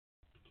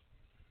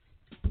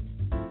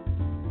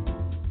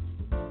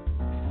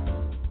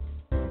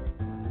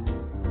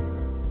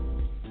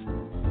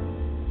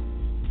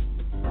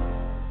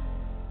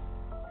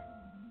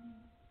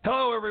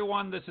Hello,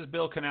 everyone. This is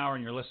Bill Knauer,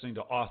 and you're listening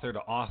to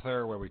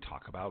Author2Author, where we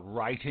talk about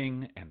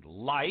writing and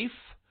life,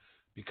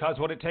 because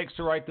what it takes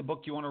to write the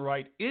book you want to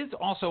write is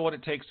also what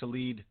it takes to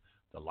lead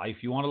the life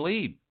you want to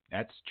lead.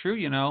 That's true,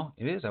 you know.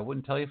 It is. I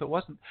wouldn't tell you if it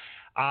wasn't.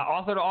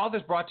 Author2Author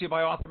is brought to you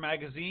by Author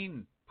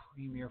Magazine,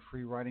 premier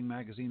free writing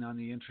magazine on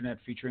the internet,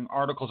 featuring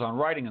articles on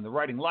writing and the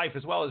writing life,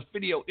 as well as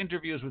video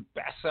interviews with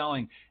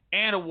best-selling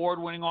and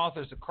award-winning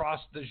authors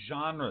across the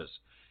genres.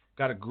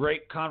 Got a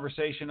great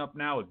conversation up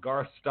now with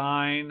Garth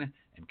Stein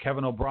and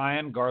Kevin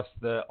O'Brien. Garth's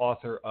the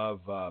author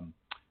of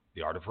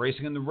The Art of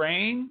Racing in the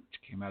Rain,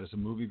 which came out as a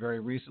movie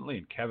very recently,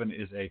 and Kevin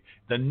is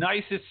the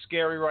nicest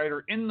scary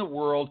writer in the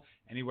world.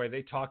 Anyway,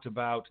 they talked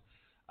about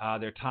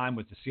their time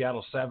with the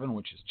Seattle 7,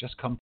 which has just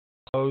come to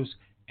a close,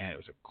 and it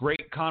was a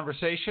great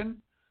conversation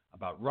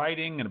about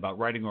writing and about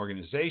writing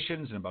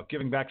organizations and about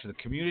giving back to the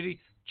community.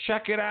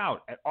 Check it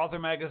out at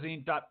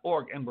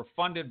authormagazine.org, and we're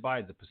funded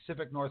by the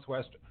Pacific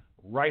Northwest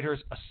Writers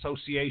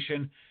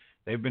Association.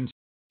 They've been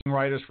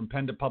writers from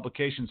pen to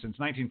publication since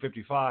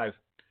 1955,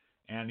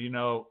 and you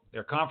know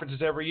their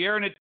conferences every year,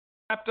 and it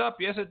wrapped up.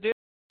 Yes, it did.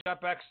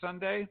 Got back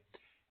Sunday.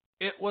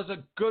 It was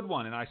a good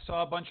one, and I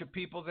saw a bunch of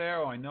people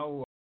there. I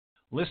know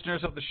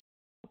listeners of the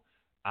show.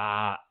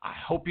 I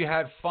hope you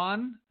had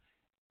fun.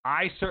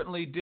 I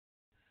certainly did.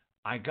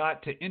 I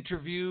got to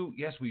interview.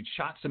 Yes, we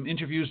shot some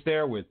interviews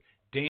there with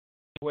Dane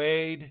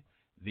Wade,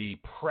 the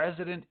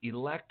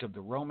president-elect of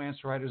the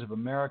Romance Writers of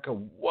America.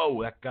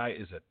 Whoa, that guy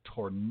is a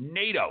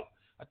tornado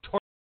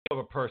of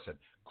a person.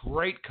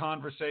 Great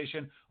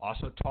conversation.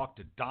 Also talked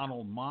to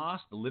Donald Moss,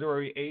 the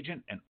literary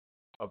agent and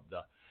of the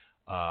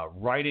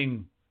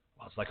writing,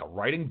 well, it's like a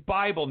writing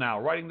Bible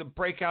now, writing the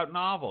breakout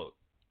novel,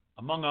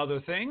 among other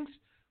things.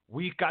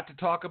 We got to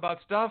talk about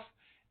stuff.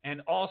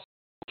 And also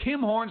Kim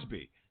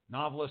Hornsby,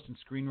 novelist and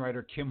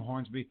screenwriter Kim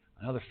Hornsby,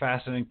 another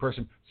fascinating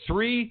person.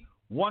 3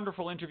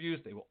 wonderful interviews.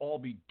 They will all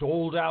be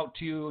doled out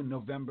to you in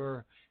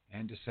November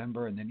and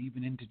December, and then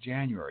even into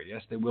January.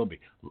 Yes, they will be.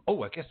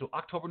 Oh, I guess so.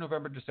 October,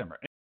 November, December.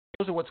 And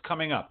those are what's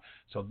coming up.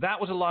 So that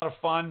was a lot of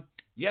fun.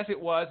 Yes, it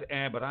was,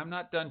 but I'm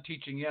not done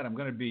teaching yet. I'm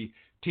going to be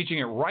teaching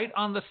it right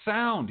on the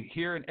Sound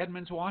here in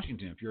Edmonds,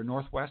 Washington, if you're a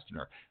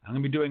Northwesterner. I'm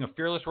going to be doing a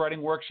Fearless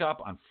Writing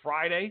Workshop on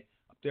Friday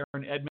up there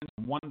in Edmonds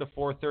from 1 to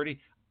 4:30.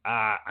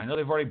 I know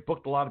they've already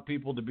booked a lot of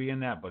people to be in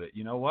that, but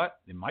you know what?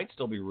 There might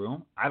still be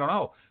room. I don't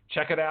know.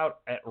 Check it out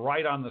at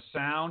Right on the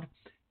Sound.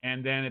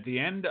 And then at the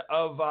end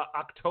of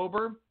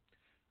October,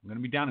 I'm going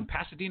to be down in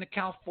Pasadena,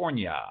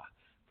 California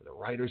for the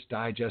Writer's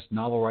Digest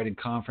Novel Writing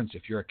Conference.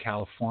 If you're a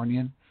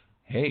Californian,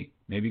 hey,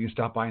 maybe you can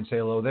stop by and say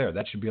hello there.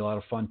 That should be a lot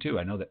of fun, too.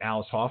 I know that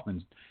Alice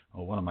Hoffman's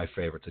one of my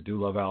favorites. I do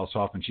love Alice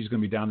Hoffman. She's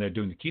going to be down there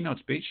doing the keynote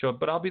speech,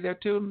 but I'll be there,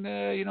 too.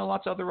 And,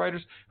 lots of other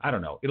writers. I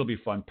don't know. It'll be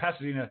fun.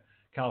 Pasadena,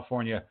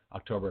 California,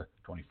 October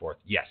 24th.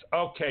 Yes.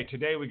 Okay,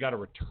 today we got a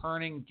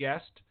returning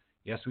guest.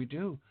 Yes, we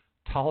do.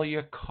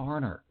 Talia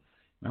Carner.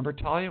 Remember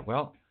Talia?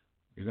 Well,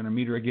 you're going to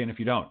meet her again if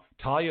you don't.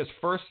 Talia's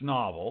first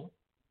novel,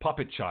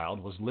 Puppet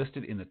Child, was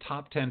listed in the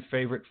top 10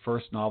 favorite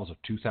first novels of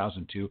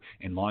 2002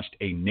 and launched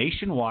a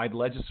nationwide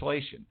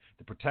legislation,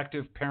 the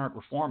Protective Parent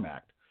Reform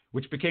Act,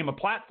 which became a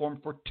platform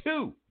for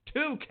two,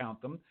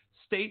 count them,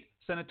 state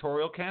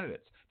senatorial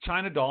candidates.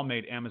 China Doll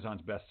made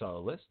Amazon's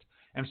bestseller list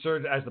and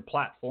served as the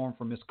platform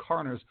for Ms.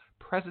 Carner's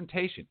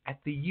presentation at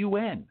the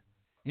UN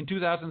in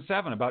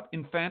 2007 about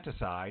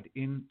infanticide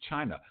in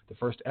China, the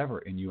first ever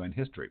in UN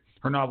history.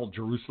 Her novel,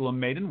 Jerusalem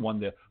Maiden, won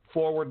the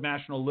Forward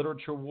National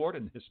Literature Award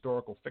in the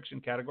historical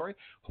fiction category.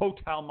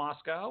 Hotel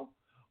Moscow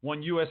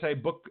won USA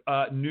Book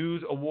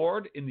News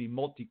Award in the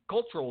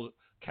multicultural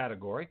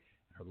category.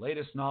 Her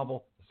latest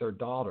novel, The Third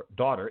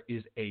Daughter,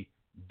 is a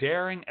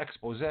daring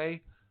expose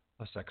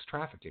of sex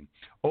trafficking.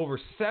 Over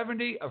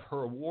 70 of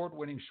her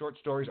award-winning short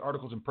stories,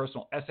 articles, and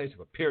personal essays have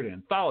appeared in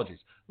anthologies,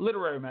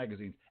 literary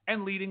magazines,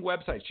 and leading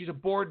websites. She's a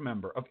board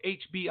member of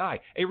HBI,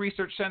 a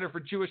research center for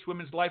Jewish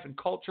women's life and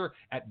culture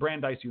at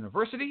Brandeis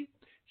University.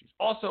 She's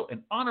also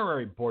an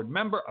honorary board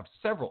member of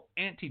several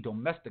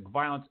anti-domestic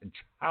violence and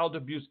child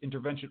abuse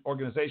intervention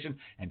organizations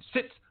and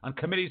sits on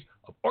committees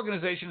of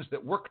organizations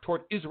that work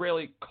toward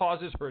Israeli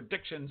causes. Her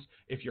addictions,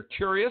 if you're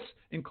curious,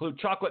 include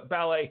chocolate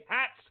ballet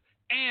hats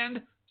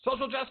and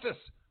social justice.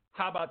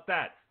 How about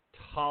that?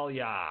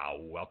 Talia,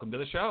 welcome to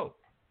the show.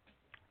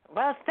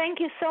 Well, thank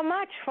you so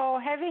much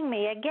for having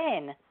me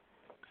again.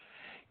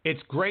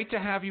 It's great to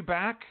have you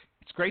back.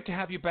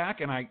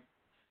 And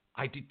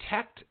I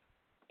detect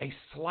a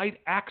slight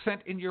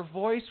accent in your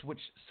voice, which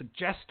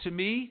suggests to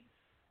me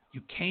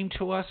you came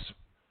to us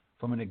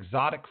from an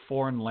exotic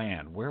foreign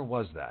land. Where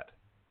was that?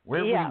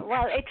 Well,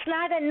 it's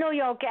not a New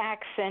York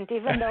accent,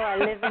 even though I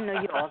live in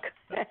New York.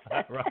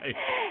 Right.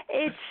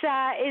 It's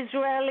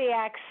Israeli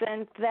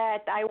accent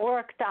that I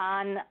worked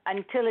on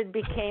until it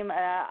became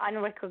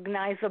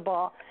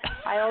unrecognizable.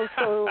 I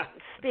also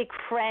speak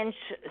French,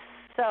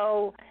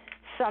 so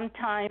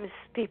sometimes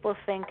people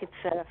think it's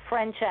a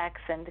French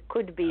accent. It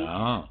could be,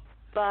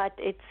 but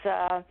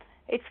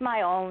it's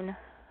my own.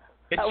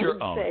 It's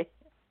your own. Say.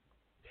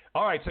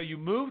 All right, so you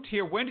moved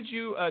here. When did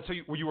you?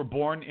 You were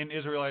born in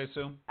Israel, I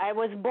assume. I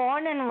was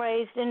born and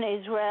raised in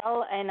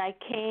Israel, and I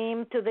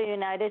came to the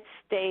United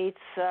States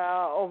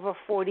over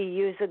 40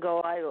 years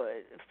ago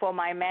for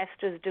my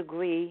master's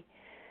degree,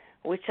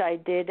 which I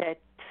did at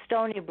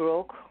Stony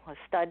Brook. I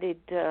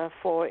studied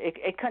for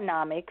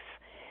economics.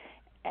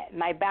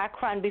 My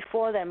background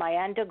before that, my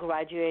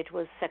undergraduate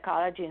was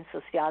psychology and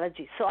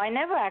sociology. So I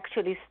never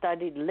actually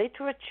studied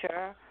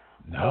literature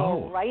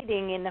or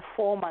writing in a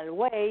formal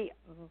way,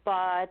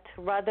 but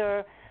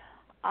rather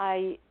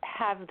I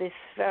have this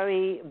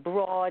very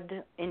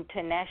broad,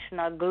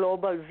 international,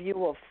 global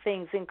view of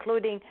things,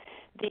 including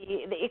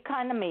the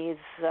economies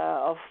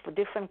of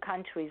different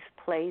countries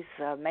plays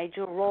a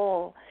major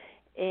role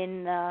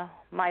in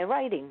my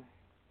writing.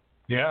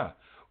 Yeah.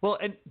 Well,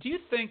 and do you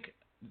think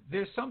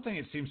there's something,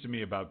 it seems to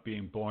me, about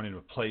being born in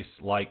a place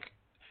like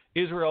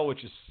Israel,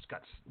 which is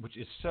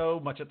so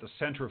much at the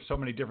center of so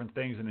many different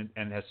things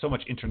and has so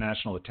much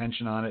international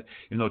attention on it,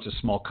 even though it's a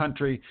small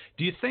country.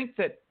 Do you think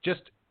that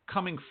just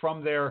coming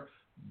from there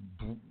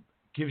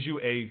gives you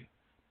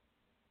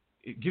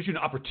an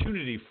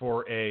opportunity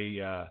for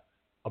a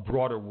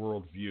broader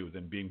worldview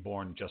than being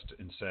born just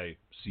in, say,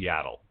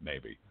 Seattle,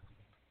 maybe?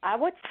 I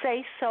would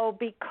say so,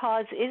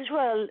 because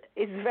Israel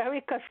is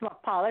very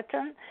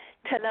cosmopolitan.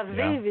 Tel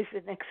Aviv is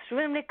an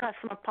extremely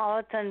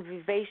cosmopolitan,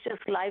 vivacious,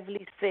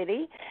 lively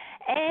city.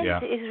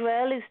 And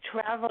Israel is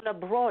travel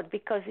abroad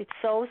because it's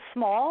so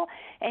small,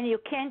 and you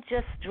can't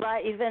just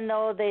drive, even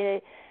though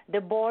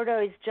the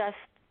border is just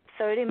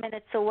 30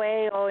 minutes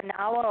away or an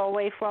hour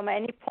away from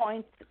any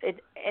point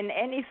in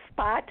any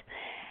spot.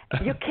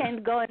 You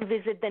can't go and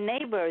visit the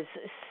neighbors.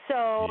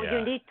 So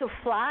you need to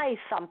fly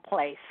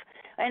someplace.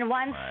 And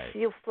once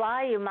you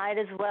fly, you might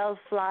as well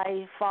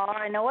fly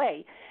far and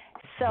away.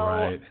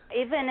 So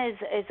even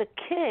as a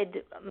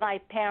kid, my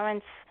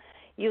parents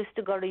used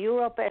to go to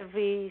Europe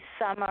every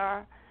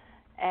summer.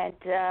 And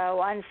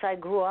once I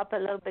grew up a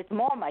little bit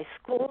more, my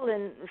school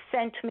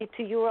sent me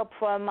to Europe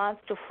for a month,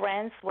 to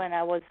France when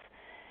I was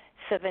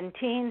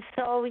 17.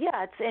 So,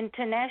 its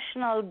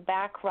international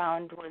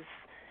background was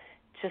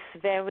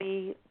just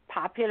very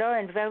popular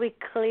and very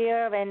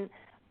clear and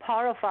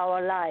part of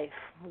our life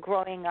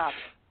growing up.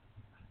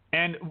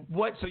 And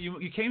so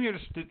you came here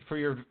for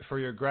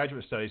your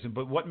graduate studies,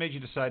 but what made you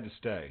decide to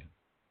stay?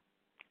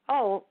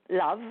 Oh,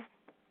 love.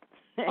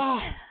 Oh,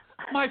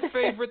 my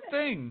favorite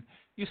thing.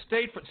 You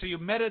stayed so you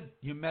met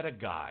a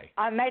guy.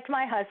 I met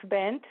my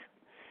husband.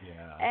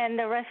 Yeah. And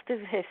the rest is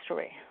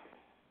history.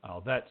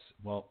 Oh,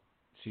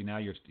 see, now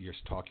you're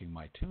talking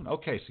my tune.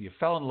 Okay, so you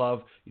fell in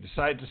love, you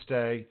decided to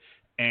stay,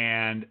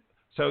 and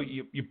so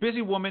you're a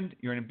busy woman,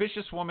 you're an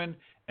ambitious woman,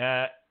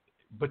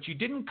 but you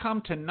didn't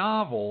come to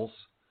novels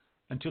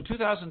until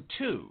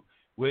 2002,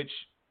 which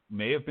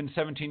may have been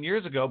 17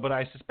 years ago, but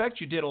I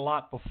suspect you did a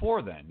lot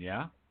before then,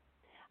 yeah?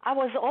 I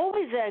was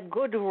always a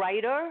good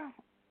writer.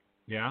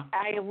 Yeah?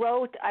 I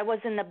was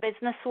in the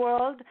business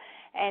world,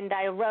 and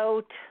I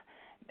wrote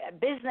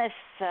business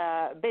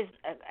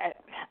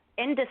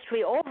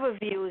industry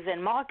overviews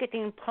and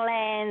marketing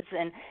plans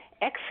and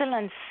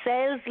excellent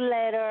sales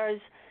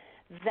letters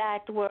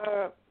that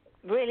were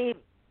really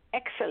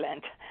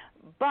excellent.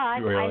 But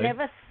I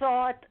never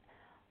thought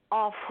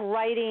of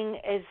writing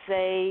as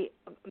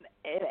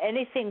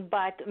anything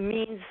but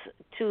means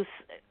to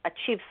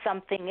achieve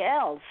something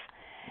else.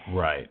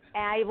 Right.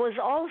 I was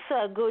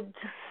also a good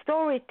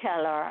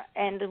storyteller,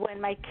 and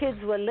when my kids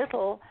were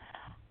little,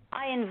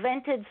 I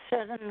invented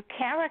certain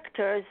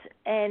characters,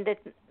 and at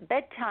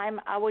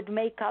bedtime I would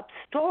make up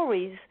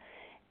stories.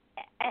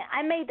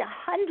 I made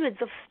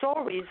hundreds of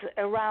stories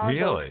around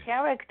those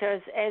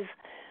characters as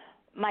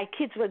my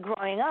kids were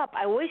growing up.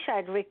 I wish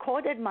I'd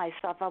recorded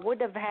myself. I would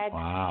have had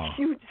a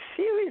huge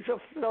series of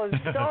those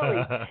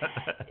stories.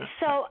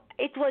 So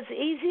it was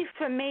easy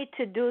for me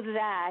to do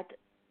that.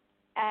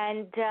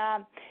 And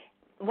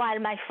while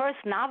my first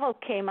novel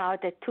came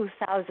out at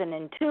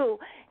 2002,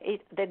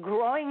 the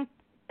growing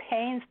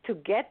pains to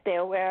get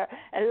there were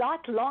a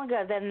lot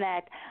longer than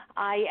that.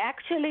 I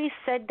actually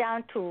sat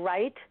down to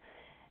write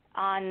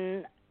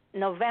on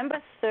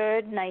November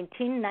 3rd,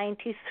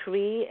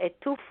 1993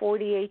 at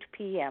 2:48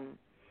 p.m.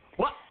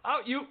 What? Oh,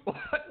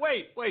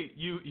 wait.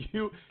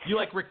 You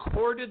like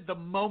recorded the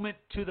moment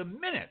to the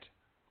minute.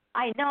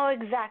 I know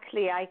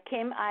exactly. I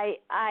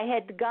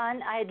had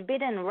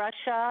been in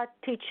Russia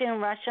teaching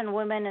Russian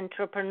women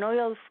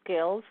entrepreneurial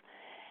skills,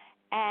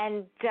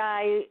 and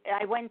I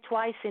went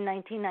twice in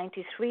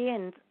 1993,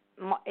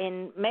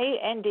 in May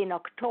and in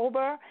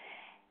October.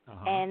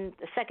 And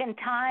the second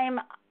time,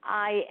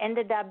 I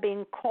ended up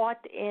being caught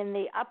in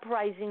the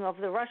uprising of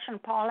the Russian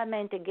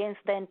parliament against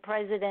then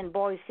President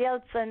Boris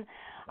Yeltsin.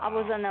 I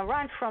was on a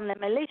run from the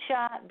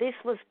militia. This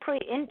was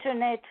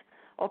pre-internet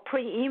or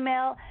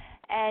pre-email,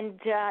 and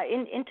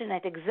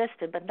internet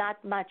existed, but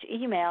not much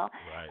email.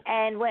 Right.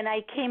 And when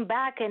I came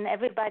back and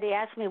everybody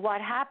asked me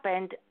what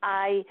happened,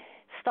 I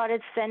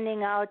started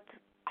sending out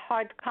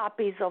hard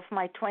copies of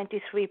my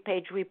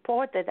 23-page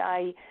report that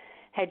I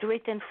had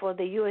written for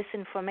the U.S.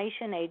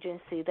 Information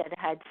Agency that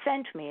had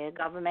sent me, a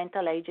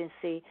governmental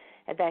agency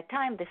at that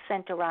time. They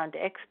sent around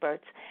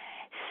experts.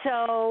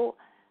 So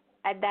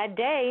at that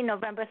day,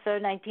 November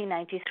 3rd,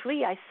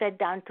 1993, I sat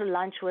down to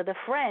lunch with a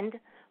friend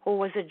who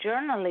was a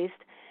journalist,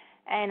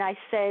 and I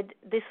said,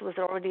 this was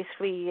already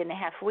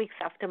 3.5 weeks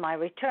after my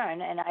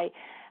return, and I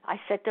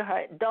said to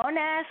her, don't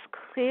ask,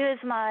 here's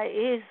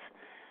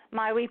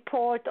my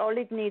report, all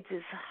it needs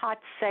is hot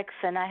sex,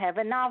 and I have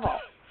a novel.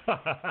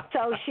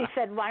 So she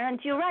said, why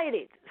don't you write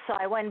it? So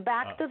I went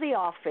back to the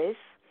office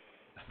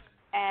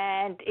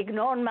and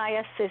ignored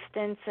my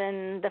assistants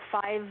and the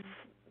 5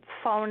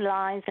 phone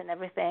lines and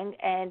everything,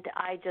 and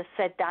I just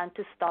sat down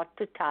to start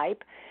to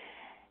type.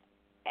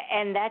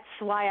 And that's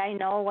why I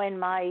know when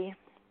my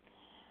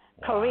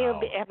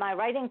my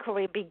writing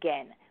career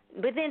began.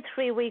 Within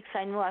 3 weeks,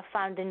 I knew I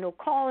found a new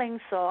calling,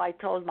 so I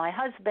told my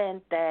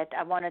husband that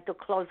I wanted to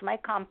close my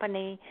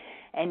company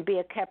and be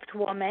a kept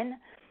woman.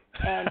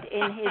 And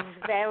in his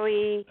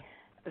very,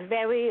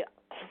 very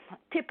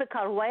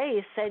typical way,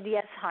 he said,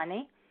 yes,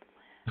 honey.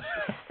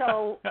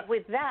 So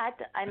with that,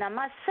 and I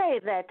must say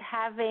that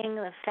having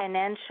the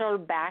financial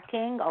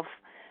backing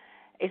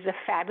is a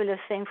fabulous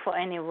thing for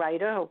any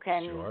writer who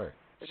can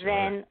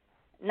then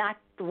not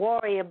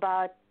worry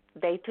about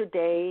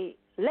day-to-day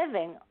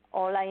living.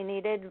 All I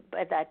needed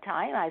at that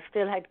time, I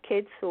still had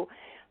kids who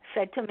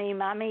said to me,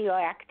 Mommy, you're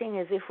acting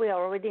as if we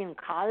are already in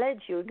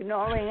college. You're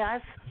ignoring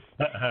us.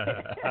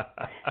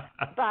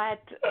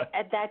 But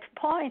at that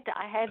point,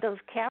 I had those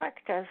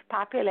characters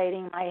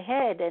populating my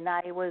head, and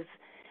I was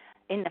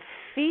in a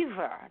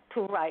fever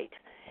to write.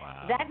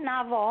 Wow. That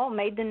novel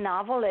made the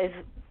novel, as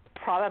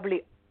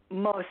probably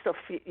most of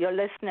your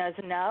listeners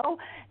know,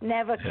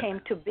 never came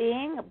to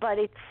being, but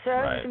it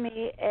served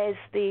me as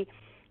the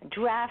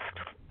draft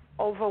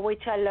over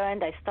which I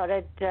learned.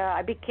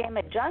 I became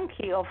a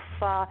junkie of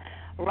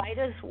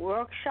writers'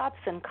 workshops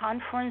and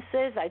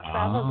conferences. I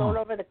traveled all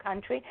over the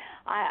country.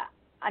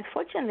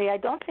 Unfortunately, I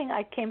don't think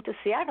I came to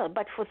Seattle,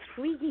 but for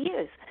 3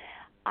 years,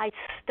 I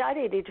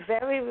studied it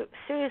very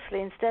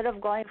seriously. Instead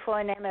of going for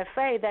an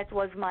MFA, that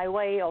was my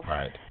way of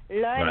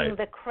learning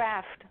the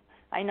craft.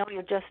 I know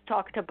you just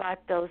talked about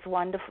the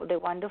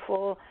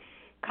wonderful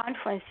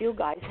conference you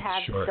guys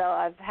have. So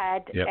I've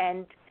had,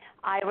 and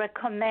I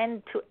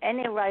recommend to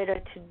any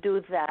writer to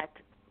do that.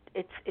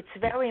 It's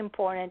very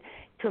important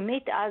to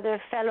meet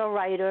other fellow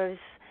writers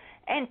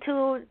and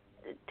to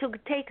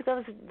take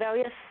those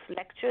various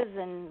lectures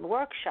and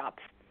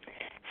workshops.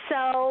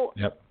 So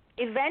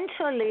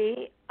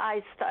eventually,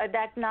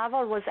 that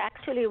novel was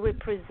actually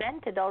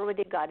represented,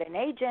 already got an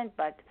agent,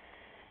 but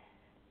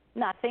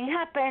nothing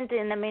happened.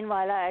 In the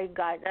meanwhile, I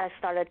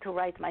started to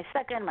write my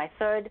second, my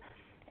third,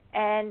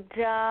 and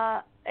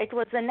it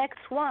was the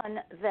next one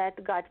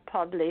that got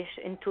published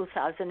in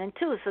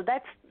 2002. So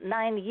that's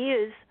 9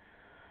 years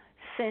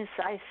since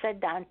I sat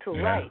down to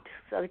write.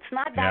 So it's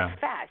not that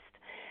fast.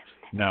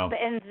 No.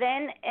 And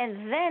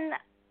then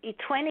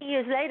 20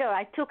 years later,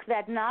 I took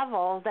that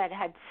novel that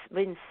had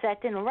been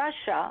set in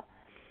Russia,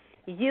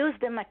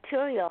 used the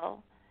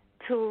material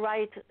to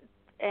write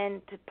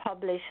and to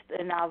publish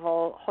the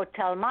novel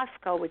Hotel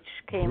Moscow, which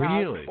came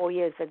out 4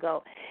 years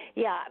ago.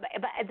 Yeah,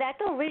 but that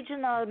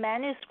original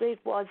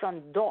manuscript was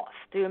on DOS.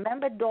 Do you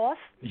remember DOS?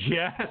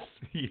 Yes.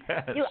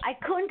 I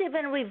couldn't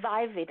even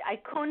revive it. I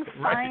couldn't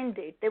find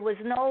it. There was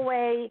no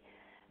way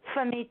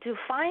for me to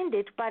find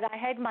it, but I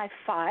had my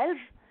files.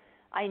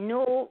 I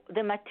knew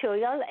the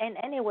material, and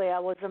anyway, I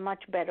was a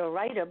much better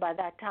writer by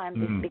that time.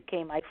 This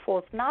became my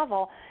 4th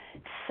novel,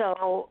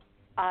 so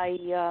I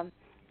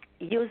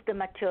used the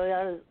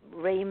material,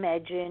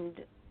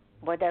 reimagined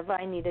whatever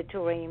I needed to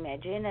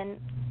reimagine, and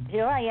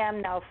here I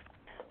am now.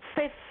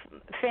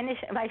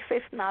 My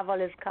 5th novel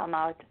has come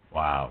out.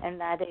 Wow! And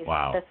that is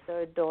The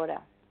Third Daughter.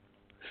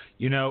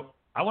 You know,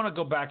 I want to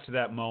go back to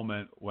that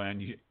moment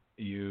when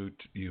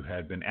you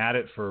had been at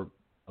it for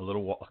a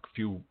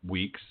few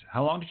weeks.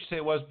 How long did you say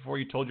it was before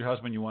you told your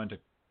husband you wanted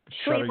to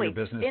shutter your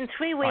business? In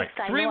 3 weeks,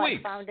 I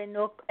found a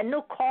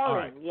new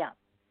calling.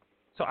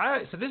 So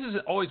this is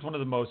always one of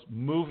the most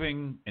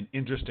moving and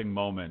interesting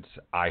moments,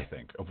 I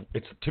think.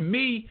 To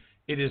me,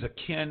 it is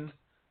akin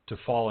to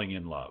falling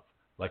in love.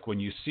 Like when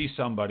you see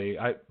somebody,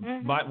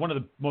 one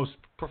of the most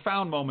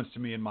profound moments to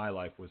me in my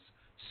life was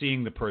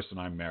seeing the person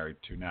I'm married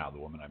to now, the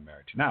woman I'm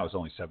married to now. I was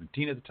only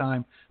 17 at the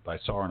time, but I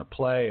saw her in a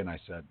play, and I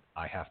said,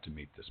 I have to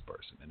meet this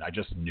person. And I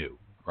just knew,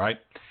 right?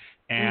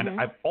 And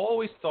I've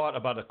always thought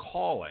about a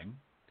calling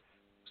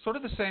sort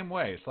of the same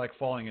way. It's like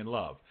falling in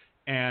love.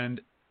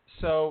 And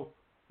so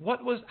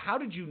how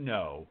did you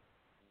know,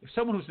 if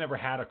someone who's never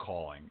had a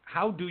calling,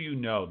 how do you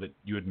know that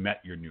you had met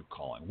your new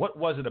calling? What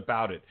was it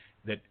about it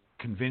that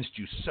convinced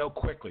you so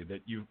quickly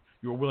that you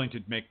were willing to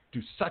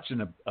do such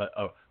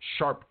a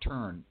sharp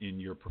turn in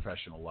your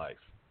professional life?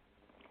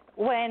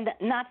 When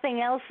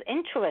nothing else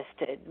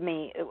interested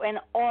me, when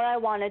all I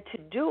wanted to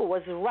do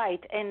was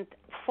write. And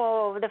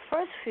for the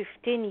first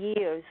 15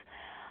 years,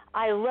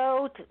 I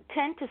wrote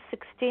 10 to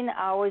 16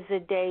 hours a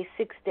day,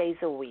 6 days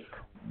a week.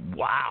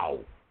 Wow.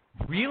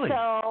 Really?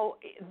 So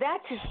that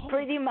is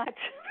pretty much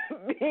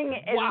being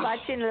as much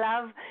in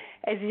love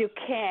as you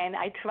can.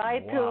 I try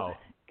to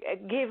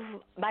give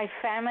my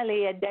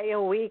family a day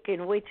a week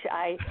in which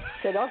I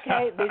said,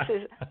 okay,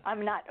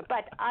 I'm not.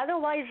 But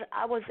otherwise,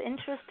 I was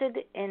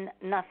interested in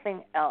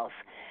nothing else.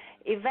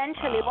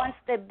 Eventually, once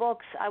the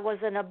books, I was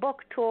on a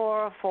book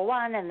tour for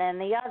one and then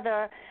the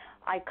other.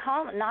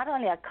 Not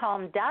only I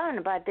calmed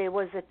down, but there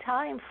was a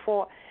time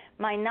for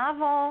my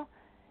novel,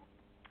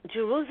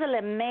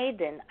 Jerusalem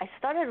Maiden. I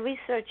started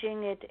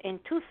researching it in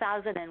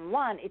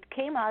 2001. It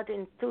came out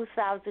in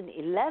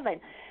 2011.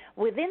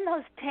 Within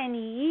those 10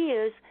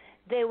 years,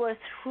 there were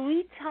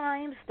 3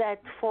 times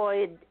that for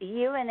a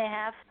year and a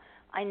half,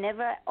 I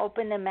never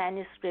opened a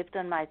manuscript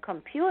on my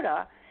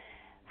computer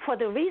for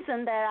the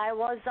reason that I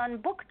was on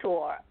book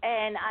tour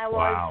and I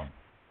was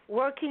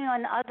working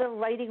on other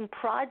writing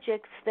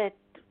projects that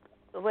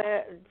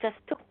just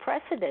took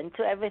precedent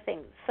to everything.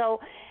 So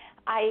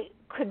I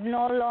could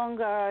no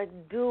longer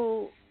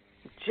do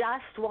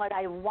just what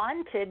I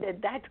wanted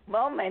at that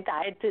moment.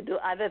 I had to do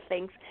other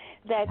things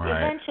that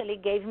eventually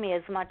gave me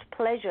as much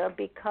pleasure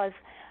because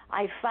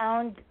I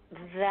found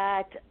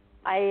that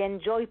I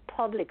enjoy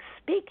public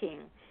speaking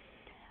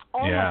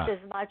almost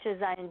as much as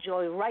I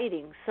enjoy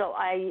writing. So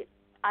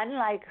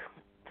unlike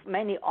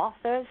many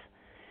authors,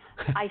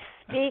 I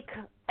speak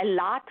a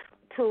lot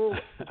to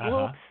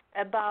groups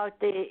about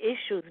the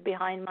issues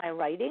behind my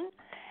writing.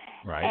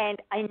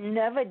 And I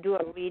never do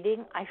a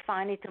reading. I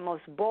find it the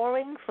most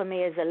boring for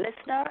me as a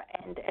listener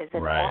and as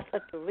an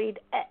author to read.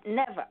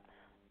 Never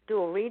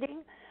do a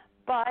reading,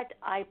 but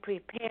I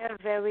prepare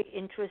very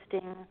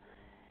interesting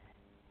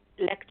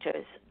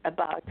lectures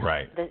about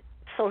the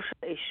social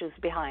issues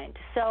behind.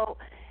 So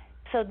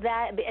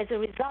that as a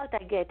result,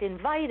 I get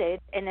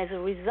invited, and as a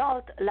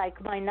result,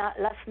 like my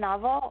last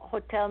novel,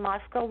 Hotel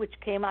Moscow, which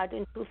came out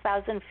in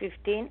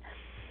 2015,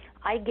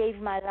 I gave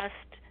my last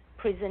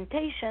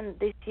presentation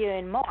this year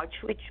in March,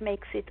 which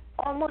makes it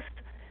almost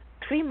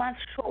 3 months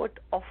short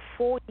of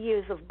 4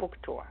 years of book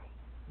tour.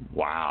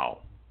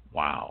 Wow.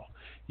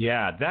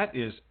 Yeah, that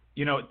is,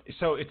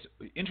 so it's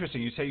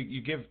interesting. You say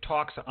you give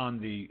talks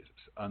on the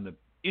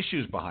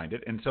issues behind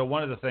it, and so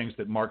one of the things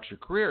that marks your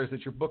career is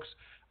that your books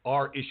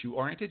are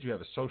issue-oriented. You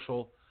have a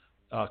social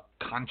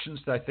conscience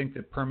that I think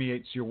that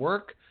permeates your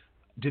work.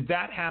 Did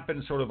that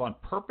happen sort of on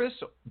purpose?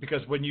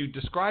 Because when you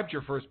described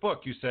your first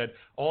book, you said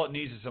all it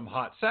needs is some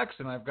hot sex,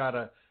 and I've got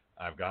a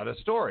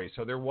story.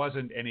 So there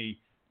wasn't any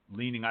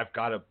leaning. I've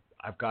got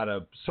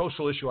a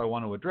social issue I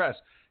want to address.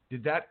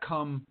 Did that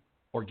come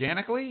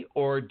organically,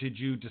 or did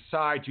you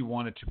decide you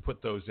wanted to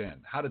put those in?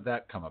 How did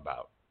that come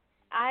about?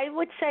 I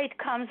would say it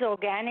comes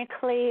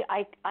organically.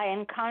 I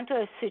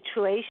encounter a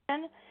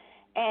situation,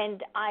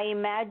 and I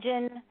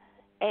imagine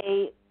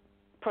a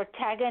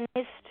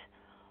protagonist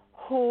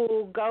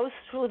who goes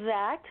through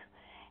that,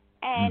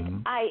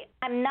 and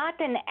I'm not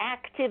an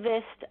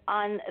activist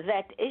on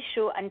that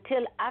issue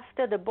until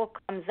after the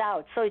book comes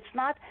out. So it's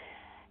not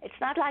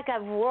like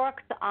I've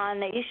worked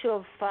on the issue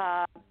of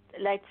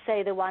let's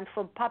say the one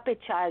from Puppet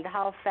Child,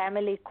 how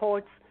family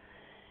courts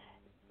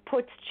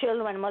puts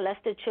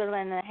molested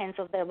children in the hands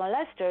of their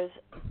molesters,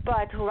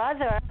 but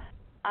rather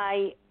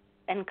I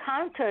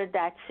encountered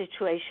that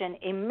situation.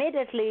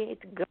 Immediately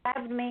it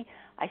grabbed me.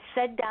 I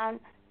sat down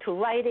to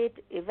write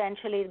it.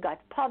 Eventually it got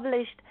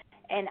published,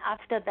 and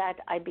after that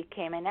I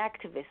became an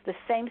activist. The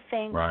same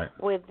thing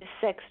with the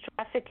sex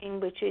trafficking,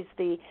 which is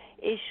the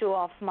issue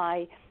of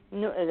my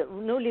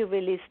newly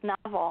released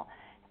novel.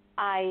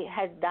 I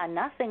had done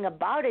nothing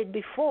about it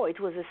before. It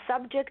was a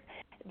subject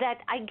that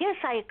I guess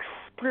I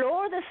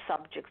explore the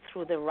subject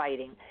through the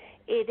writing.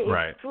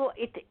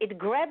 It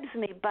grabs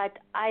me, but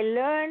I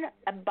learn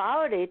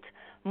about it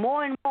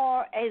more and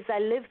more as I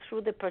live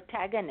through the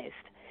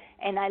protagonist,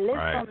 and I live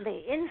from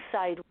the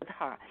inside with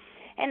her.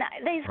 And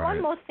there's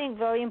one more thing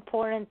very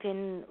important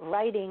in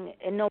writing,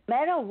 and no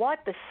matter what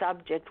the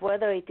subject,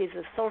 whether it is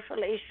a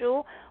social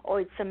issue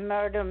or it's a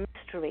murder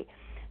mystery,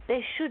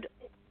 there should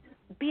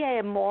be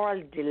a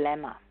moral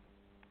dilemma.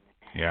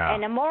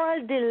 And a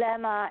moral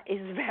dilemma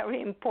is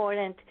very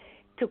important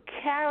to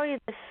carry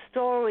the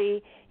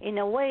story in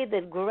a way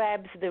that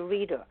grabs the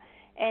reader.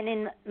 And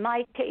in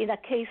a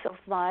case of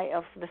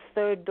the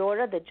third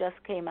daughter that just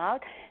came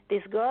out,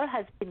 this girl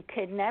has been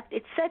kidnapped.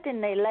 It's set in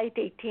the late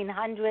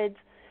 1800s,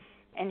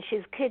 and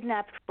she's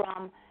kidnapped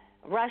from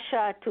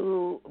Russia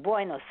to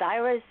Buenos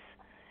Aires.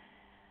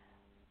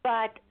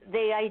 But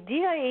the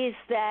idea is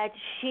that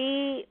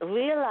she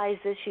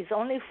realizes she's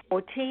only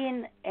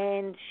 14,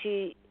 and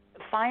she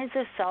finds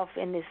herself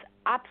in this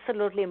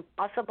absolutely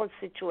impossible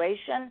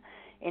situation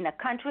in a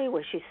country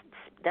where she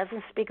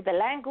doesn't speak the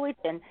language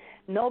and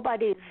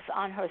nobody's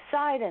on her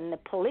side, and the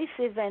police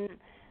even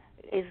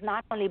is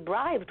not only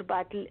bribed,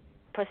 but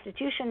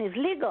prostitution is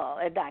legal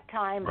at that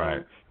time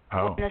in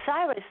Buenos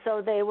Aires.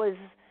 So there was,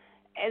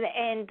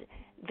 and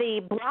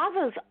the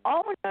brothels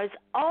owners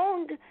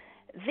owned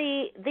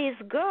these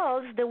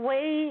girls the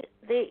way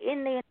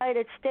in the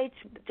United States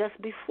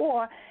just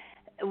before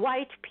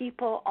white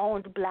people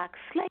owned black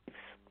slaves.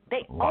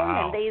 They own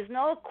them. There is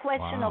no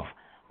question of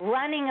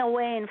running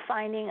away and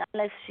finding,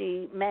 unless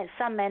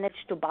some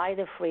managed to buy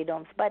the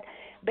freedoms, but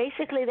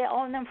basically they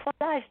own them for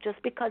life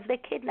just because they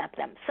kidnapped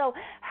them. So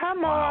her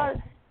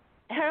moral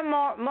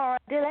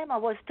dilemma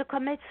was to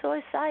commit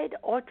suicide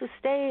or to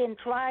stay and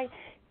try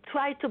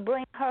to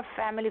bring her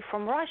family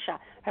from Russia.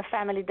 Her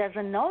family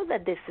doesn't know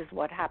that this is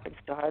what happens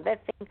to her. They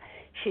think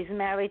she's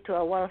married to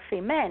a wealthy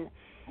man,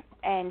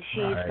 and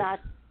she's not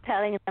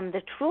telling them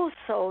the truth,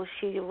 so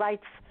she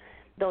writes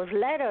those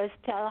letters,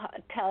 tell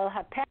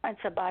her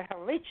parents about her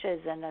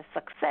riches and her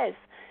success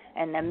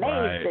and the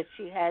maids that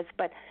she has,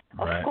 but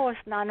of course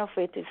none of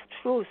it is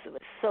true.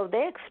 So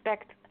they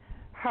expect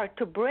her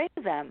to bring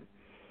them.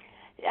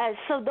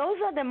 So those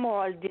are the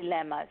moral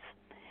dilemmas.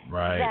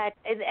 Right.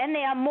 And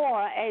there are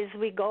more as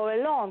we go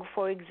along.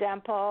 For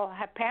example,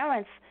 her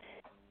parents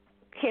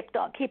keep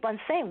on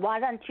saying, "Why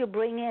don't you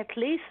bring your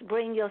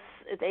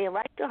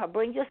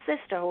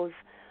sister who's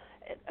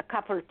a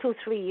couple,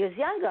 2-3 years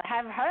younger.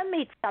 Have her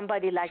meet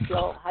somebody like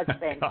your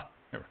husband."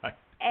 Right.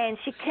 And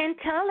she can't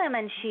tell him,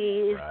 and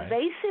she is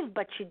evasive,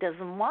 but she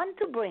doesn't want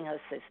to bring her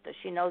sister.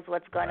 She knows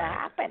what's going to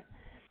happen.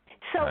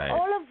 So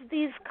all of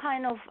these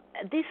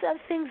these are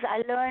things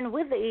I learned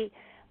with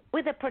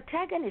the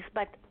protagonist,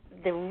 but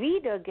the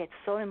reader gets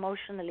so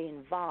emotionally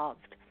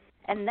involved,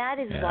 and that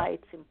is why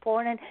it's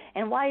important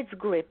and why it's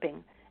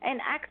gripping. And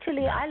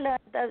actually, I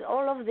learned that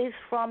all of this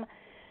from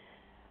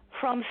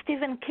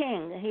Stephen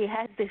King. He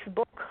has this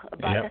book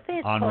about, I think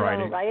it's called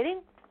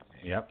writing.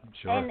 Yep,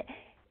 sure. And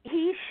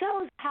he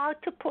shows how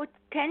to put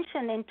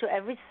tension into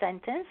every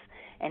sentence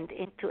and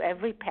into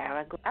every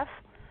paragraph,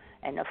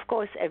 and of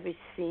course every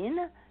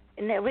scene,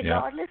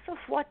 regardless of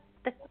what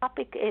the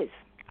topic is.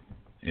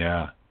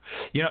 Yeah.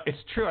 You know,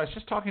 it's true. I was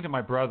just talking to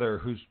my brother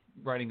who's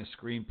writing a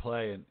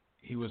screenplay, and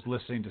he was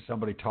listening to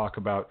somebody talk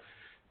about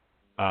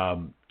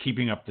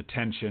keeping up the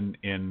tension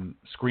in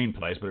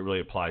screenplays, but it really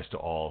applies to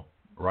all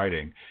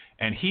writing.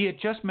 And he had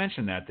just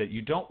mentioned that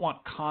you don't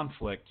want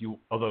conflict,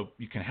 although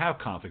you can have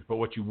conflict, but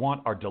what you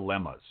want are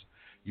dilemmas.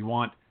 You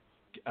want,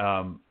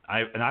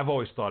 I've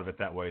always thought of it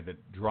that way,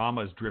 that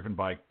drama is driven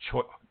by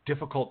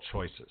difficult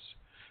choices.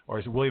 Or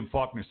as William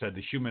Faulkner said,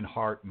 the human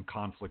heart in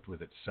conflict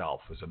with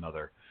itself is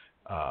another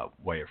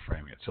way of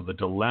framing it. So the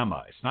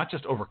dilemma, it's not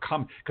just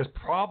overcome, because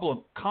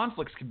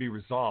conflicts can be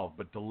resolved,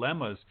 but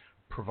dilemmas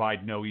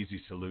provide no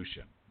easy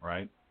solution,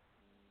 right?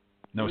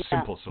 No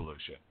simple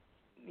solution.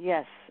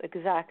 Yes,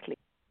 exactly.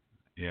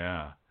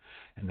 Yeah,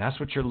 and that's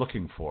what you're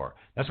looking for.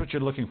 That's what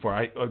you're looking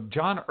for.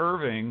 John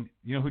Irving,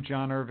 you know who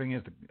John Irving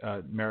is,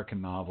 the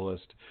American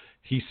novelist.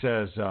 He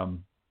says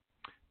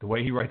the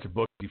way he writes a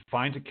book, he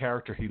finds a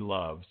character he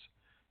loves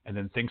and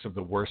then thinks of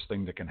the worst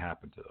thing that can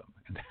happen to them.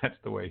 And that's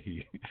the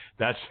way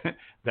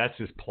that's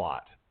his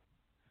plot.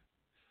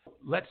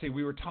 Let's see,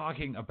 we were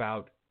talking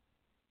about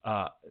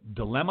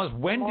dilemmas.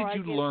 When did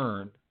you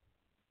learn?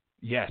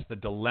 Yes, the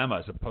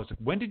dilemmas.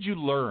 When did you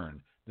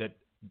learn that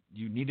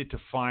you needed to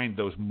find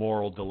those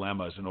moral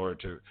dilemmas in order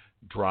to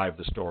drive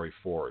the story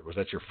forward? Was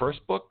that your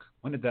first book?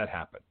 When did that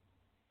happen?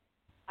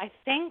 I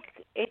think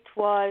it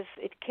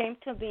came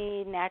to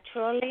me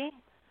naturally,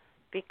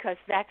 because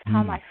that's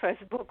how my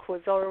first book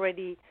was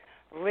already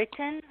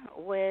written,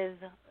 with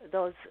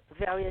those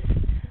various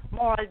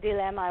moral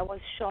dilemma I was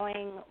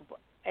showing.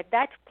 At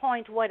that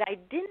point, what I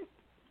didn't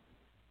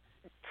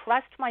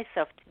trust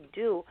myself to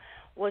do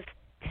was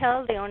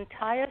tell the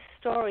entire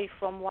story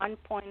from one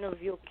point of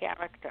view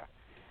character.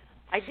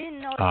 I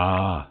didn't know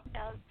that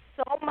tell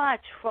so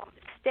much from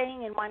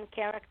staying in one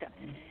character.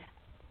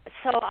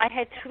 So I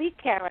had 3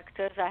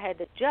 characters. I had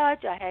the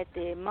judge, I had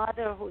the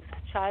mother whose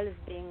child is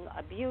being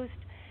abused,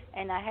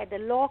 and I had the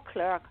law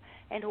clerk.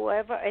 And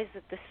whoever, as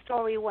the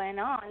story went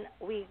on,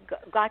 we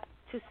got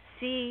to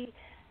see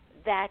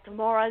that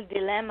moral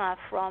dilemma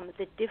from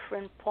the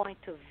different point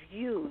of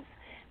views,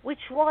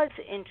 which was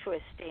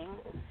interesting.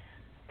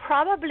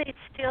 Probably it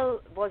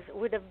still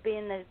would have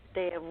been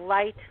the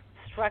right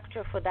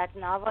structure for that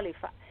novel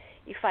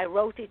if I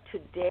wrote it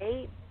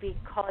today,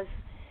 because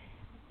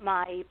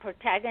my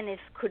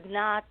protagonist could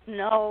not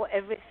know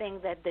everything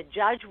that the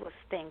judge was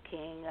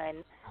thinking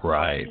and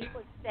what he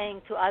was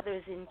saying to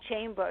others in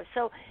chamber.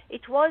 So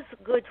it was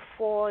good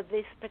for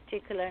this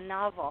particular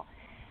novel.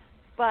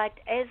 But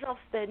as of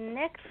the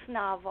next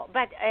novel,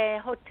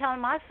 Hotel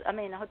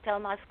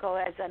Moscow,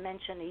 as I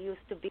mentioned, it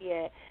used to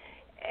be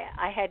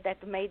I had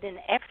that made an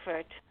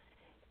effort.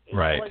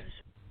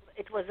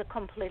 It was a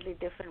completely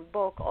different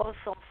book,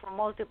 also from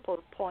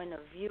multiple point of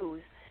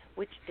views,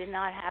 which did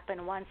not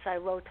happen once I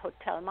wrote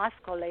Hotel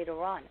Moscow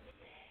later on.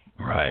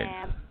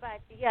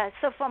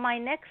 So for my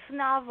next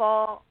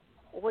novel,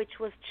 which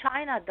was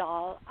China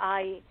Doll,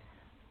 I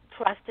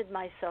trusted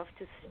myself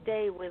to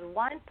stay with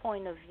one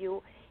point of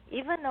view,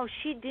 even though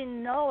she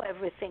didn't know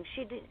everything.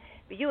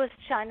 The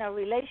U.S.-China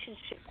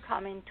relationship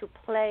come into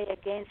play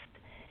against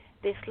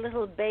this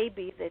little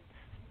baby that's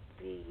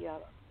the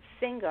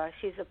singer.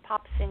 She's a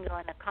pop singer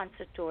and a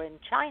concertor in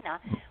China.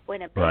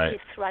 When a baby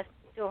is thrust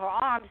into her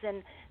arms,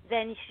 and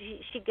then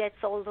she gets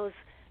all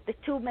the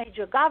 2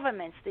 major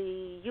governments,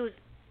 the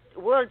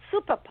world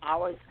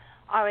superpowers,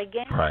 are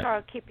against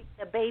her keeping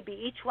the baby,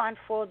 each one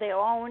for their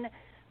own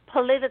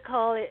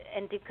political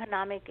and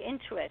economic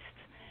interests.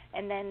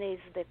 And then there's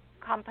the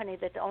company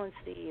that owns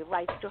the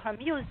rights to her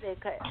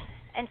music,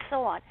 and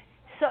so on.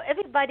 So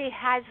everybody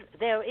has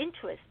their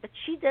interest, but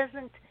she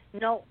doesn't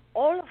know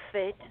all of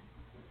it,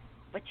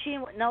 but she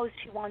knows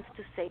she wants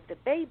to save the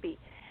baby.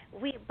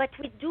 But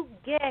we do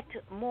get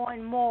more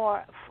and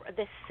more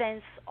the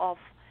sense of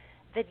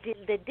the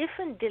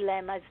different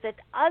dilemmas that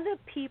other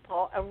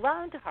people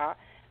around her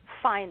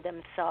find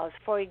themselves.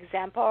 For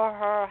example,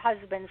 her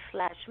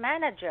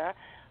husband/manager,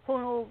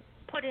 who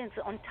put his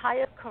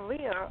entire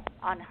career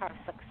on her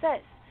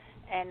success,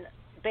 and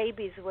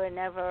babies were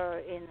never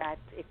in that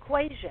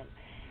equation.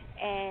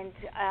 And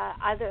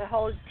other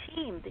whole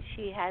team that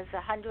she has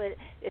 100.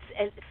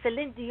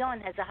 Celine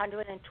Dion has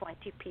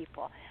 120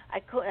 people.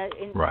 I couldn't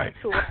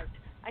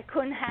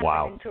have an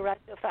entourage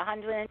of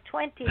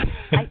 120.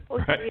 I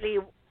put really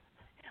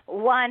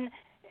one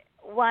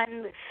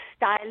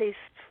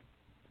stylist,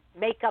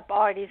 makeup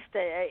artist,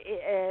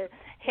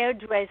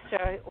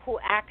 hairdresser who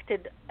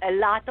acted a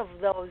lot of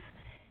those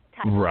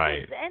types of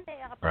things. And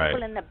there are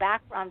people in the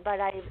background,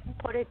 but I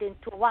put it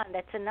into one.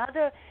 That's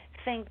another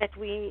thing that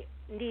we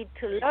need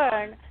to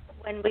learn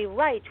when we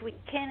write. We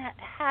can't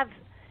have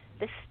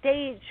the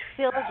stage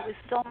filled with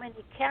so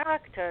many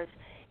characters.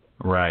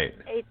 Right.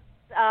 It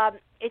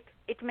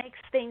makes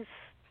things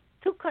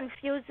too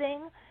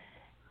confusing,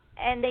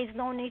 and there's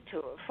no need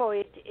for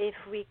it if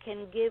we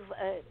can give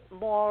a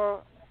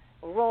more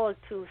role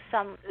to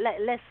some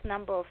less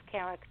number of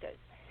characters.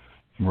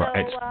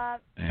 Right.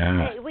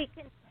 So we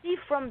can see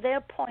from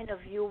their point of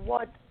view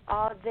what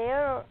are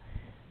their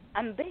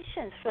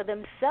ambitions for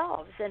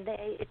themselves, and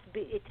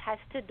it has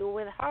to do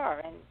with her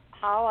and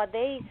how are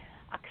they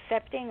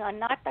accepting or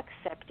not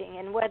accepting,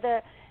 and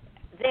whether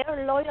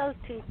their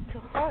loyalty to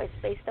her is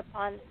based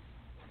upon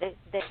that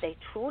they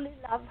truly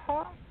love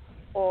her,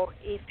 or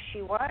if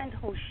she weren't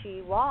who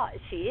she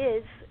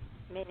is,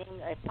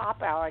 meaning a pop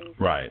artist.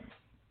 Right.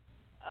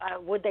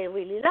 Would they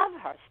really love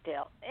her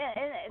still?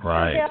 And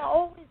right. So there are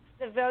always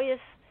the various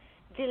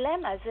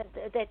dilemmas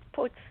that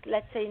puts,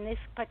 let's say in this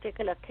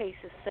particular case,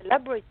 a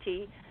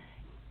celebrity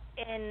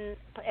in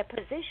a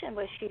position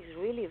where she's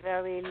really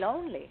very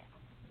lonely.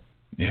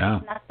 Yeah.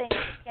 Nothing, you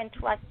can't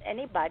trust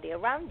anybody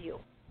around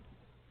you.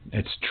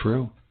 It's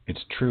true.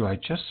 It's true. I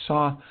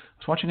was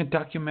watching a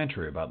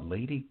documentary about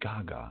Lady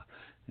Gaga,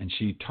 and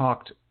she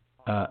talked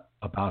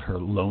about her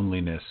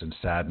loneliness and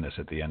sadness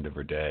at the end of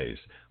her days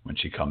when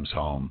she comes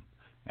home,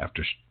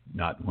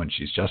 when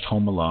she's just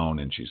home alone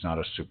and she's not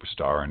a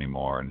superstar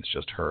anymore, and it's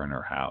just her in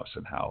her house,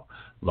 and how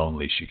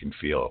lonely she can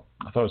feel.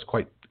 I thought it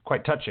was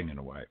quite touching in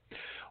a way.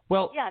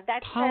 Well, yeah,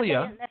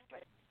 Talia,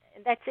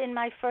 that's in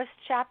my first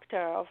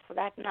chapter of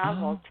that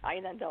novel,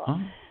 China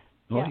Doll.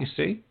 Well, you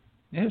see,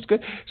 yeah, it's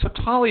good. So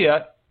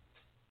Talia,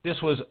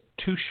 this was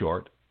too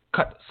short,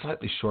 cut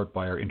slightly short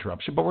by our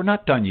interruption, but we're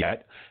not done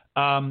yet.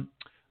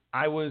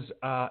 I was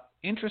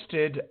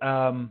interested.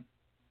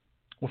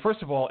 Well,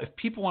 first of all, if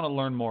people want to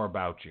learn more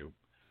about you,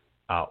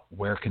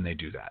 where can they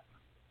do that?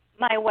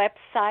 My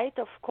website,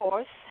 of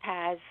course,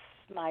 has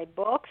my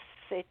books.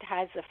 It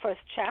has the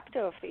first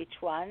chapter of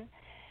each one.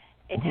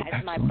 It has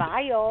excellent. My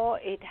bio.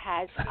 It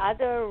has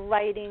other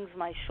writings,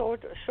 my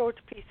short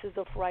pieces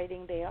of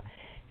writing there.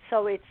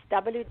 So it's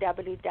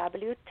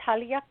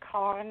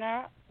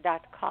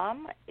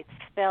www.taliacarner.com. It's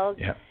spelled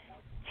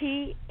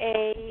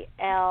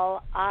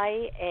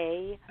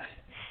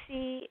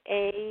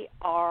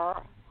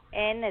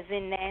TALIACARN as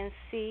in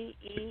Nancy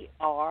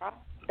ER.com.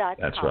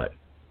 That's right.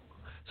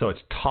 So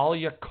it's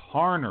Talia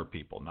Carner,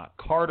 people, not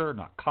Carter,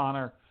 not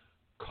Connor,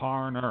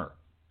 Carner.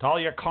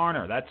 Talia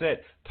Carner, that's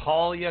it.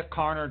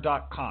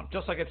 TaliaCarner.com,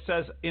 just like it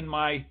says in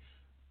my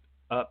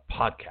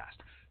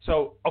podcast.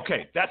 So,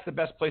 okay, that's the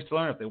best place to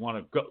learn if they want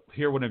to go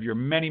hear one of your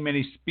many,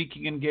 many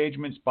speaking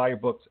engagements, buy your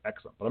books.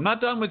 Excellent. But I'm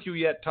not done with you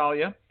yet,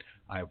 Talia.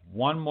 I have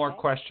one more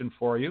question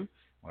for you.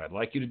 What I'd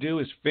like you to do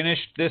is finish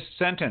this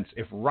sentence.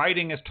 If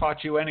writing has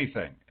taught you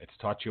anything, it's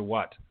taught you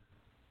what?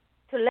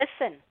 To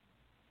listen.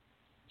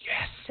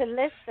 Yes. To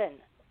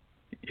listen.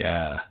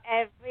 Yeah.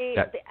 I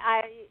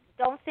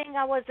don't think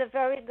I was a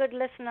very good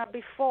listener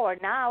before.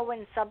 Now,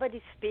 when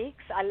somebody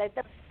speaks, I let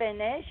them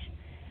finish.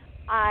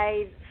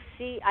 I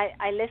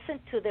listen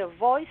to their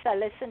voice, I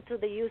listen to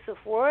the use of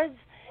words,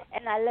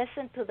 and I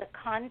listen to the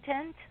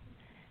content.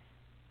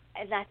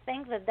 And I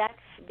think that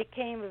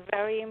became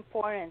very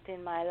important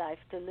in my life,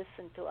 to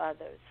listen to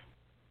others.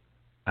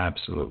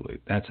 Absolutely.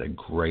 That's a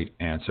great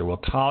answer. Well,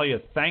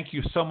 Talia, thank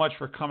you so much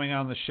for coming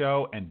on the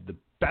show, and the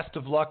best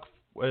of luck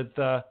with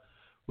the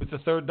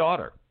third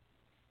daughter.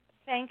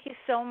 Thank you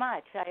so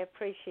much. I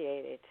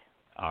appreciate it.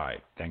 All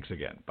right. Thanks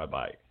again.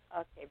 Bye-bye.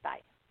 Okay,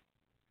 bye.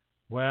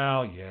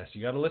 Well, yes,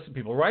 you got to listen,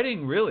 people.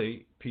 Writing,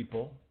 really,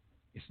 people,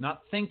 it's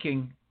not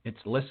thinking,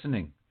 it's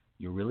listening.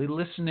 You're really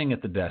listening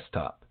at the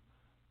desktop.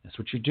 That's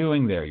what you're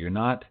doing there. You're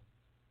not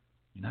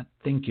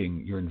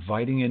thinking. You're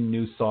inviting in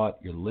new thought.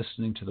 You're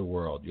listening to the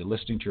world. You're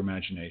listening to your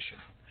imagination.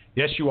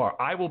 Yes, you are.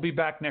 I will be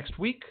back next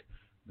week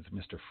with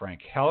Mr.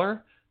 Frank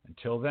Heller.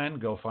 Until then,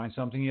 go find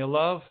something you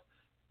love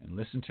and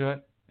listen to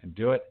it and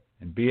do it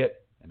and be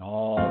it and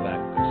all that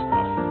good stuff.